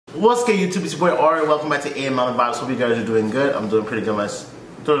What's good, YouTube? It's your boy Ari. Welcome back to AM Mountain Vibes. Hope you guys are doing good. I'm doing pretty good.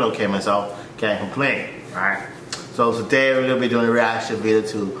 Doing okay myself. Can't complain. Alright. So today we're gonna be doing a reaction video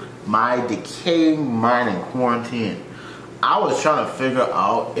to my decaying mind in quarantine. I was trying to figure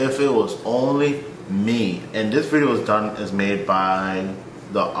out if it was only me, and this video is made by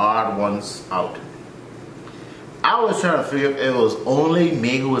the Odd Ones Out. I was trying to figure if it was only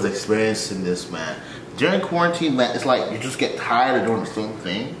me who was experiencing this, man. During quarantine, man, it's like you just get tired of doing the same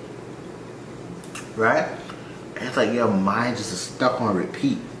thing, right? And it's like your mind just is stuck on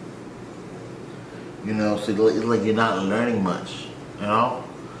repeat. You know, so it's like you're not learning much, you know?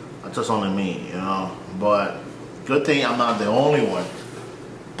 That's just only me, you know? But good thing I'm not the only one.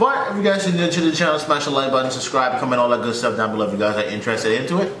 But if you guys are new to the channel, smash the like button, subscribe, comment, all that good stuff down below if you guys are interested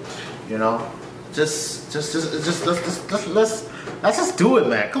into it. You know? Let's just do it,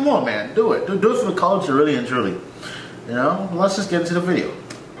 man. Come on, man. Do it. Do it for the culture, really and truly. You know? Let's just get into the video.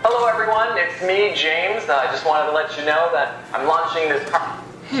 Hello, everyone. It's me, James. I just wanted to let you know that I'm launching this car.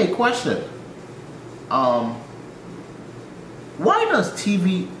 Hey, question. Why does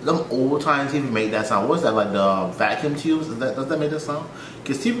TV, them old time TV make that sound? What's that, like the vacuum tubes? Does that make that sound?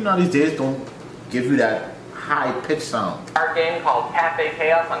 Because TV now these days don't give you that high pitch sound. Our game called Cafe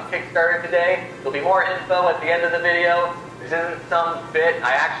Chaos on Kickstarter today. There'll be more info at the end of the video. This isn't some bit.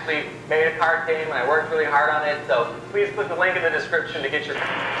 I actually made a card game and I worked really hard on it, so please click the link in the description to get your...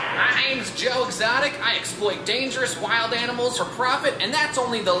 My name's Joe Exotic. I exploit dangerous wild animals for profit, and that's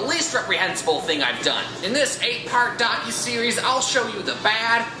only the least reprehensible thing I've done. In this 8-part docu-series, I'll show you the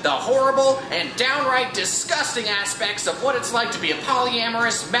bad, the horrible, and downright disgusting aspects of what it's like to be a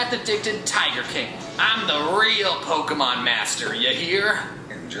polyamorous, meth-addicted Tiger King. I'm the real Pokemon master, you hear?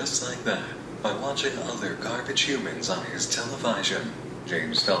 And just like that, by watching other garbage humans on his television,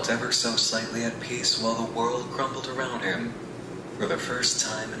 James felt ever so slightly at peace while the world crumbled around him. For the first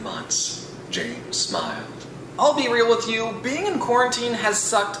time in months, James smiled. I'll be real with you, being in quarantine has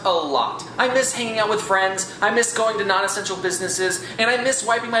sucked a lot. I miss hanging out with friends, I miss going to non-essential businesses, and I miss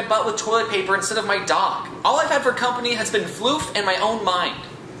wiping my butt with toilet paper instead of my dog. All I've had for company has been floof and my own mind.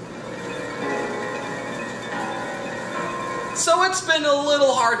 So it's been a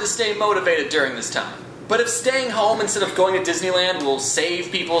little hard to stay motivated during this time. But if staying home instead of going to Disneyland will save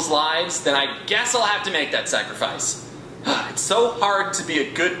people's lives, then I guess I'll have to make that sacrifice. It's so hard to be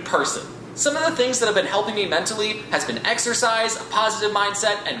a good person. Some of the things that have been helping me mentally has been exercise, a positive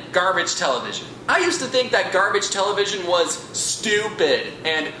mindset, and garbage television. I used to think that garbage television was stupid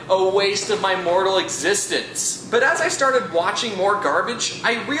and a waste of my mortal existence. But as I started watching more garbage,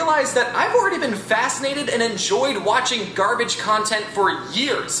 I realized that I've already been fascinated and enjoyed watching garbage content for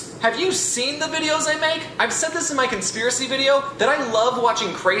years. Have you seen the videos I make? I've said this in my conspiracy video that I love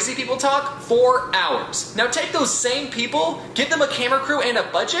watching crazy people talk for hours. Now take those same people, give them a camera crew and a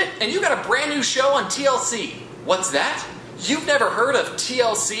budget, and you got a brand new show on TLC. What's that? You've never heard of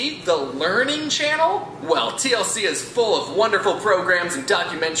TLC, the Learning Channel? Well, TLC is full of wonderful programs and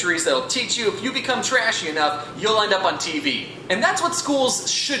documentaries that'll teach you if you become trashy enough, you'll end up on TV. And that's what schools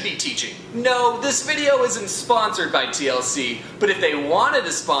should be teaching. No, this video isn't sponsored by TLC, but if they wanted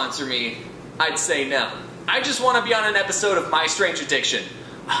to sponsor me, I'd say no. I just want to be on an episode of My Strange Addiction.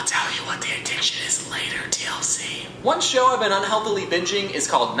 I'll tell you what the addiction is later, TLC. One show I've been unhealthily binging is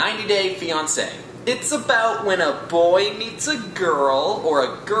called 90 Day Fiancé. It's about when a boy meets a girl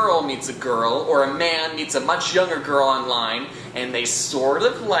meets a girl, or a man meets a much younger girl online, and they sort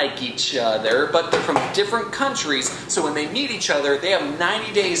of like each other, but they're from different countries, so when they meet each other, they have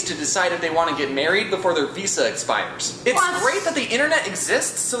 90 days to decide if they want to get married before their visa expires. It's great that the internet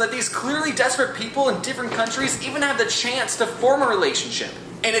exists so that these clearly desperate people in different countries even have the chance to form a relationship.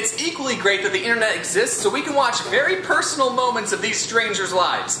 And it's equally great that the internet exists so we can watch very personal moments of these strangers'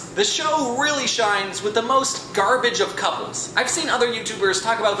 lives. The show really shines with the most garbage of couples. I've seen other YouTubers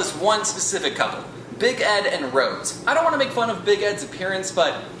talk about this one specific couple, Big Ed and Rose. I don't want to make fun of Big Ed's appearance,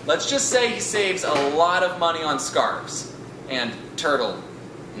 but let's just say he saves a lot of money on scarves and turtlenecks.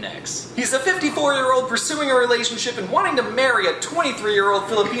 He's a 54-year-old pursuing a relationship and wanting to marry a 23-year-old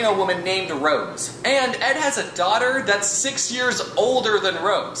Filipino woman named Rose. And Ed has a daughter that's 6 years older than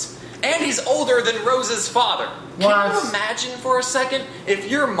Rose. And he's older than Rose's father. Can you imagine for a second if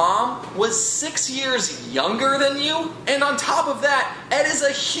your mom was 6 years younger than you? And on top of that, Ed is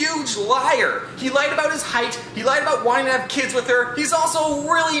a huge liar. He lied about his height, he lied about wanting to have kids with her, he's also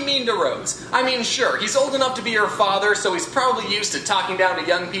really mean to Rose. I mean, sure, he's old enough to be her father, so he's probably used to talking down to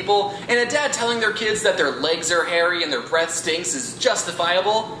young people, and a dad telling their kids that their legs are hairy and their breath stinks is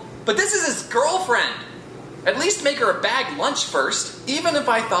justifiable. But this is his girlfriend. At least make her a bag lunch first. Even if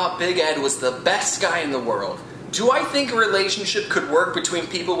I thought Big Ed was the best guy in the world, Do I think a relationship could work between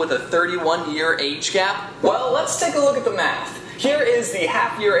people with a 31-year age gap? Well, let's take a look at the math. Here is the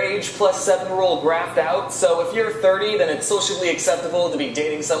half-year age plus 7 rule graphed out. So if you're 30, then it's socially acceptable to be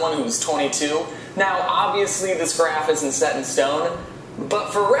dating someone who's 22. Now, obviously, this graph isn't set in stone.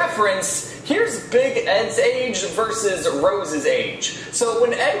 But for reference, here's Big Ed's age versus Rose's age. So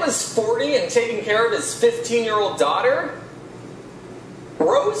when Ed was 40 and taking care of his 15-year-old daughter,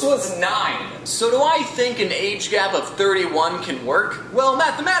 Rose was 9. So do I think an age gap of 31 can work? Well,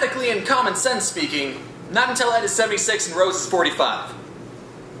 mathematically and common sense speaking, not until Ed is 76 and Rose is 45.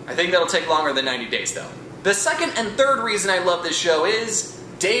 I think that'll take longer than 90 days though. The second and third reason I love this show is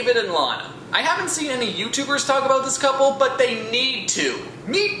David and Lana. I haven't seen any YouTubers talk about this couple, but they need to.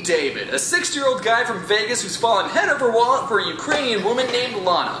 Meet David, a 60-year-old guy from Vegas who's fallen head over wallet for a Ukrainian woman named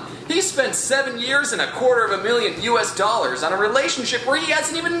Lana. He spent 7 years and $250,000 US on a relationship where he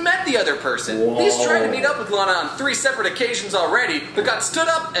hasn't even met the other person. Whoa. He's tried to meet up with Lana on 3 separate occasions already, but got stood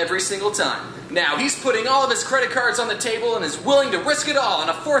up every single time. Now he's putting all of his credit cards on the table and is willing to risk it all on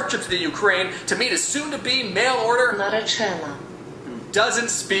a 4th trip to the Ukraine to meet his soon-to-be mail-order Narechena. Doesn't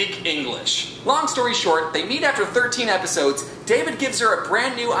speak English. Long story short, they meet after 13 episodes. David gives her a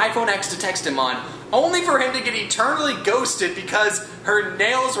brand new iPhone X to text him on, only for him to get eternally ghosted because her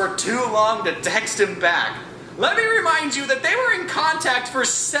nails were too long to text him back. Let me remind you that they were in contact for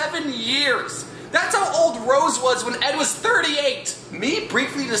 7 years. That's how old Rose was when Ed was 38. Me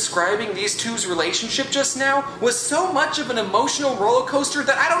briefly describing these two's relationship just now was so much of an emotional roller coaster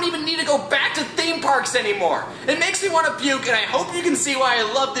that I don't even need to go back to theme parks anymore. It makes me want to puke, and I hope you can see why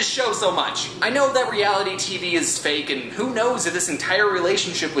I love this show so much. I know that reality TV is fake, and who knows if this entire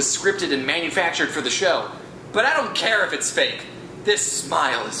relationship was scripted and manufactured for the show. But I don't care if it's fake. This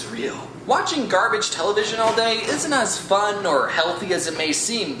smile is real. Watching garbage television all day isn't as fun or healthy as it may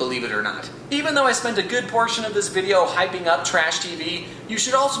seem, believe it or not. Even though I spent a good portion of this video hyping up trash TV, you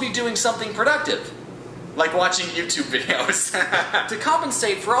should also be doing something productive. Like watching YouTube videos. To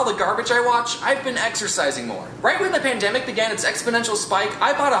compensate for all the garbage I watch, I've been exercising more. Right when the pandemic began its exponential spike,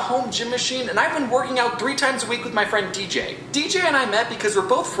 I bought a home gym machine and I've been working out 3 times a week with my friend DJ. DJ and I met because we're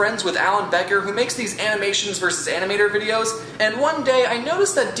both friends with Alan Becker, who makes these animations versus animator videos, and one day I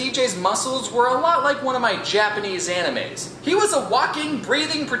noticed that DJ's muscles were a lot like one of my Japanese animes. He was a walking,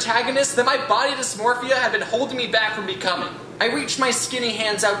 breathing protagonist that my body dysmorphia had been holding me back from becoming. I reached my skinny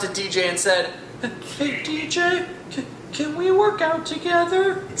hands out to DJ and said, "Hey DJ, can we work out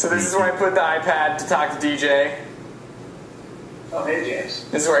together?" So this is where I put the iPad to talk to DJ. Oh, hey James.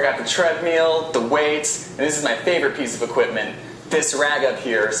 This is where I got the treadmill, the weights, and this is my favorite piece of equipment, this rag up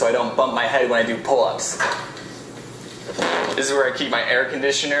here so I don't bump my head when I do pull-ups. This is where I keep my air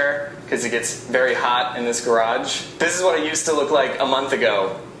conditioner because it gets very hot in this garage. This is what I used to look like a month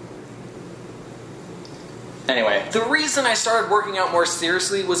ago. Anyway, the reason I started working out more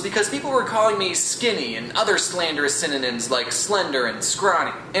seriously was because people were calling me skinny and other slanderous synonyms like slender and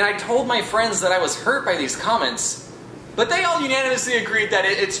scrawny. And I told my friends that I was hurt by these comments, but they all unanimously agreed that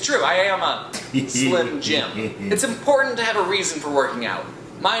it's true. I am a slim Jim. It's important to have a reason for working out.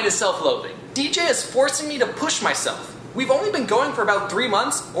 Mine is self-loathing. DJ is forcing me to push myself. We've only been going for about 3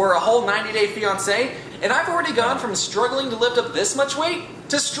 months, or a whole 90-day fiancé, and I've already gone from struggling to lift up this much weight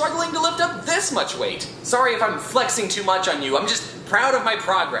to struggling to lift up this much weight. Sorry if I'm flexing too much on you, I'm just proud of my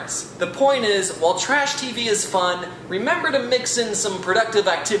progress. The point is, while trash TV is fun, remember to mix in some productive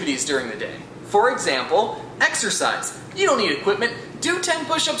activities during the day. For example, exercise. You don't need equipment. Do 10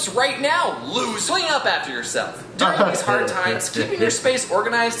 push-ups right now. Lose. Clean up after yourself. During these hard times, keeping your space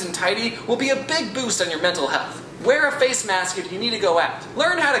organized and tidy will be a big boost on your mental health. Wear a face mask if you need to go out.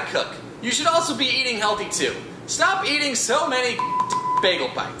 Learn how to cook. You should also be eating healthy too. Stop eating so many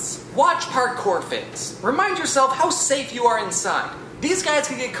bagel bites. Watch parkour fails. Remind yourself how safe you are inside. These guys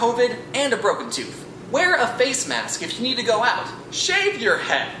can get COVID and a broken tooth. Wear a face mask if you need to go out. Shave your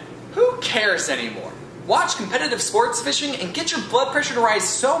head. Who cares anymore? Watch competitive sports fishing and get your blood pressure to rise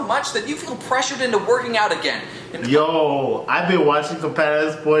so much that you feel pressured into working out again. And yo, I've been watching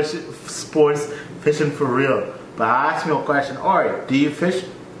competitive sports fishing for real. But I asked me a question. Alright, do you fish?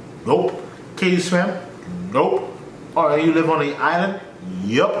 Nope. Can you swim? Nope. Alright, you live on the island?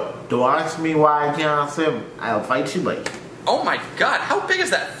 Yup. Don't ask me why I can't swim. I'll fight you, buddy. Oh my god, how big is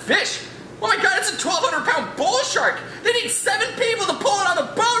that fish? Oh my god, it's a 1,200-pound bull shark! They need 7 people to pull it on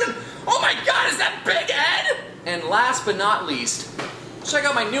the boat, and oh my god, is that big, Ed? And last but not least, check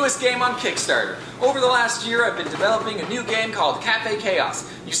out my newest game on Kickstarter. Over the last year, I've been developing a new game called Cafe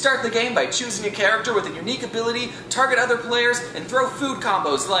Chaos. You start the game by choosing a character with a unique ability, target other players, and throw food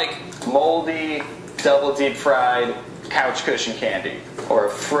combos like moldy, double deep fried couch cushion candy, or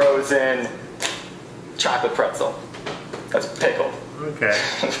frozen chocolate pretzel. That's pickle. Okay.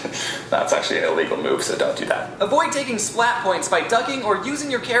 That's actually an illegal move, so don't do that. Avoid taking splat points by ducking or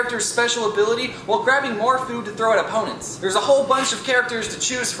using your character's special ability while grabbing more food to throw at opponents. There's a whole bunch of characters to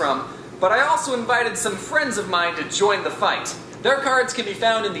choose from, but I also invited some friends of mine to join the fight. Their cards can be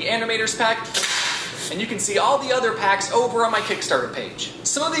found in the Animators pack, and you can see all the other packs over on my Kickstarter page.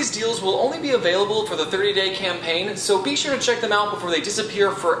 Some of these deals will only be available for the 30-day campaign, so be sure to check them out before they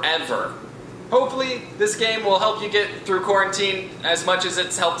disappear forever. Hopefully, this game will help you get through quarantine as much as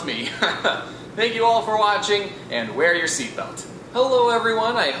it's helped me. Thank you all for watching, and wear your seatbelt. Hello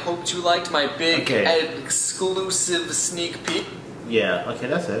everyone, I hope you liked my big exclusive sneak peek. Yeah, okay,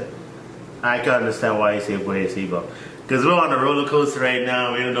 that's it. I can understand why you say wear your seatbelt. Because we're on a roller coaster right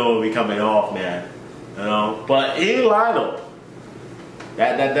now, we don't know when we're coming off, man. You know? But he ain't lying though.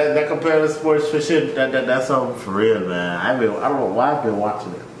 That competitive sports for shit, that's something for real, man. I don't know why I've been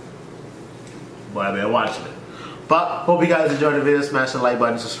watching it. But I've been watching it. But hope you guys enjoyed the video. Smash the like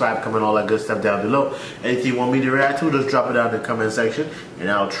button, subscribe, comment, all that good stuff down below. Anything you want me to react to, just drop it down in the comment section,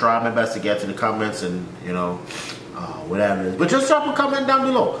 and I'll try my best to get to the comments and whatever it is. But just drop a comment down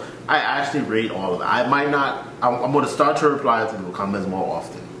below. I actually read all of it. I might not. I'm going to start to reply to the comments more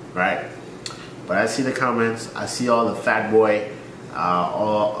often, right? But I see the comments. I see all the fat boy.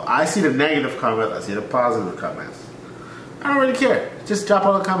 I see the negative comments. I see the positive comments. I don't really care. Just drop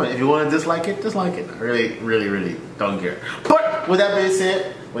all the comment. If you want to dislike it, dislike it. I really don't care. But with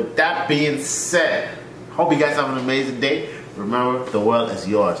that being said, hope you guys have an amazing day. Remember, the world is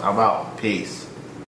yours. I'm out. Peace.